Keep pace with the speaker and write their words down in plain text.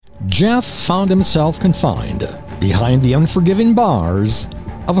Jeff found himself confined behind the unforgiving bars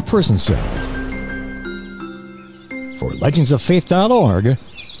of a prison cell. For legendsoffaith.org,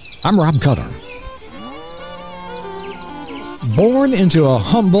 I'm Rob Cutter. Born into a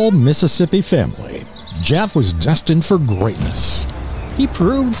humble Mississippi family, Jeff was destined for greatness. He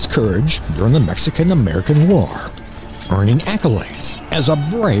proved his courage during the Mexican-American War, earning accolades as a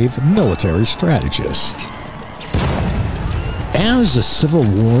brave military strategist. As the Civil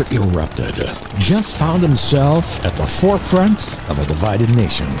War erupted, Jeff found himself at the forefront of a divided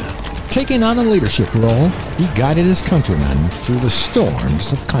nation. Taking on a leadership role, he guided his countrymen through the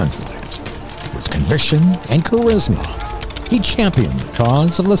storms of conflict. With conviction and charisma, he championed the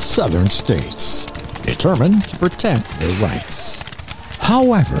cause of the southern states, determined to protect their rights.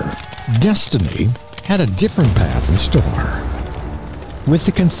 However, destiny had a different path in store. With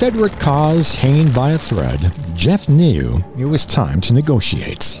the Confederate cause hanging by a thread, Jeff knew it was time to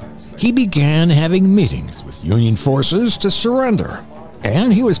negotiate. He began having meetings with Union forces to surrender,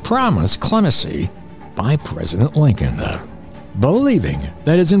 and he was promised clemency by President Lincoln. Believing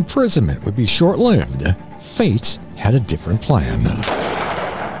that his imprisonment would be short-lived, fate had a different plan.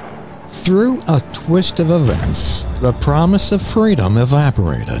 Through a twist of events, the promise of freedom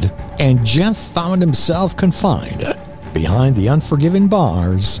evaporated, and Jeff found himself confined behind the unforgiving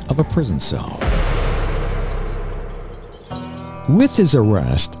bars of a prison cell. With his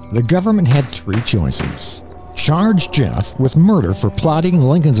arrest, the government had three choices: charge Jeff with murder for plotting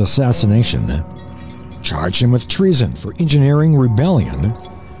Lincoln's assassination, charge him with treason for engineering rebellion,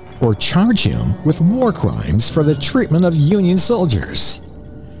 or charge him with war crimes for the treatment of Union soldiers.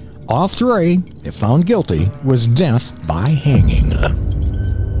 All three, if found guilty, was death by hanging.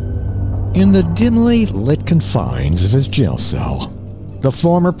 In the dimly lit confines of his jail cell, the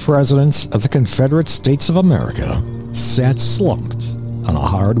former presidents of the Confederate States of America sat slumped on a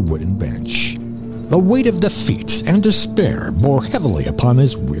hard wooden bench. The weight of defeat and despair bore heavily upon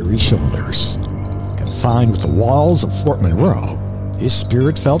his weary shoulders. Confined with the walls of Fort Monroe, his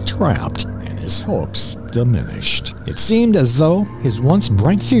spirit felt trapped and his hopes diminished. It seemed as though his once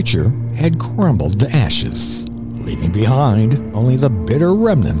bright future had crumbled to ashes, leaving behind only the bitter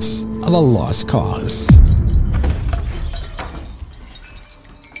remnants of a lost cause.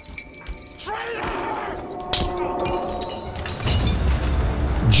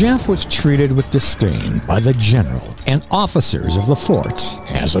 Jeff was treated with disdain by the general and officers of the fort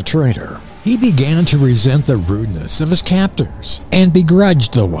as a traitor. He began to resent the rudeness of his captors and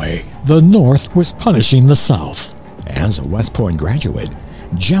begrudged the way the North was punishing the South. As a West Point graduate,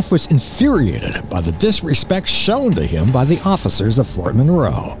 Jeff was infuriated by the disrespect shown to him by the officers of Fort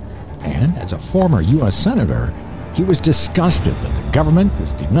Monroe. And as a former U.S. Senator, he was disgusted that the government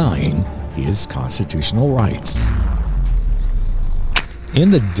was denying his constitutional rights.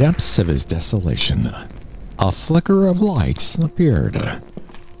 In the depths of his desolation, a flicker of light appeared.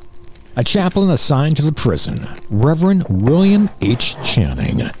 A chaplain assigned to the prison, Reverend William H.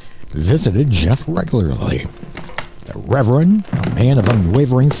 Channing, visited Jeff regularly. The Reverend, a man of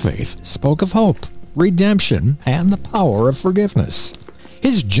unwavering faith, spoke of hope, redemption, and the power of forgiveness.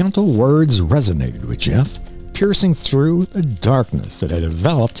 His gentle words resonated with Jeff, piercing through the darkness that had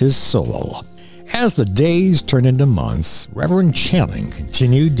enveloped his soul. As the days turned into months, Reverend Channing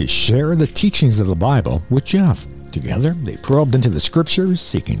continued to share the teachings of the Bible with Jeff. Together, they probed into the scriptures,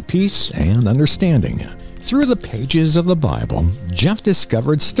 seeking peace and understanding. Through the pages of the Bible, Jeff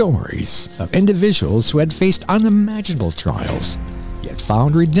discovered stories of individuals who had faced unimaginable trials, yet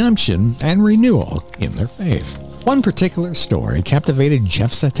found redemption and renewal in their faith. One particular story captivated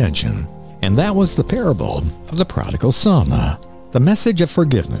Jeff's attention, and that was the parable of the prodigal son. The message of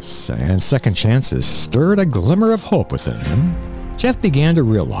forgiveness and second chances stirred a glimmer of hope within him. Jeff began to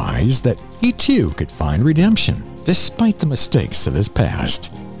realize that he too could find redemption, despite the mistakes of his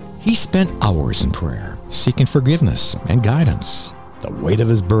past. He spent hours in prayer, seeking forgiveness and guidance. The weight of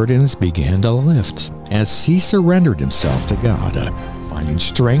his burdens began to lift as he surrendered himself to God, finding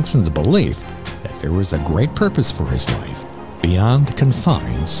strength in the belief that there was a great purpose for his life beyond the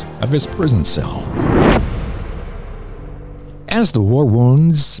confines of his prison cell. As the war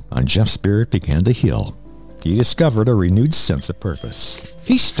wounds on Jeff's spirit began to heal, he discovered a renewed sense of purpose.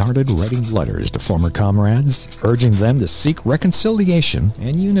 He started writing letters to former comrades, urging them to seek reconciliation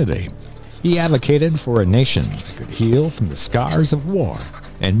and unity. He advocated for a nation that could heal from the scars of war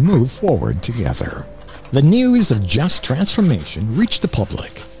and move forward together. The news of Jeff's transformation reached the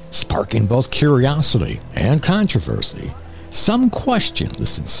public, sparking both curiosity and controversy. Some questioned the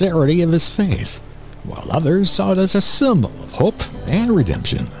sincerity of his faith, while others saw it as a symbol of hope and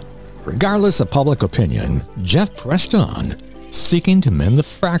redemption. Regardless of public opinion, Jeff pressed on, seeking to mend the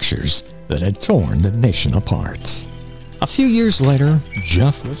fractures that had torn the nation apart. A few years later,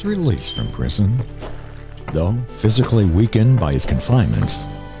 Jeff was released from prison. Though physically weakened by his confinements,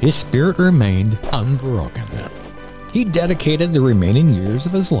 his spirit remained unbroken. He dedicated the remaining years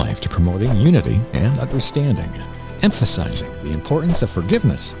of his life to promoting unity and understanding, emphasizing the importance of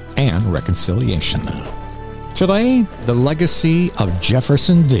forgiveness and reconciliation. Today, the legacy of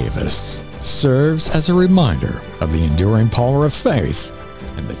Jefferson Davis serves as a reminder of the enduring power of faith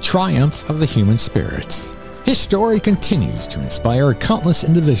and the triumph of the human spirit. His story continues to inspire countless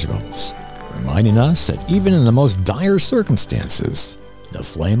individuals, reminding us that even in the most dire circumstances, the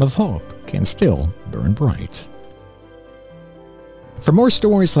flame of hope can still burn bright. For more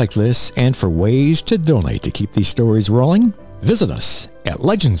stories like this and for ways to donate to keep these stories rolling, visit us at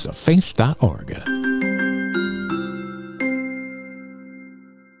legendsoffaith.org.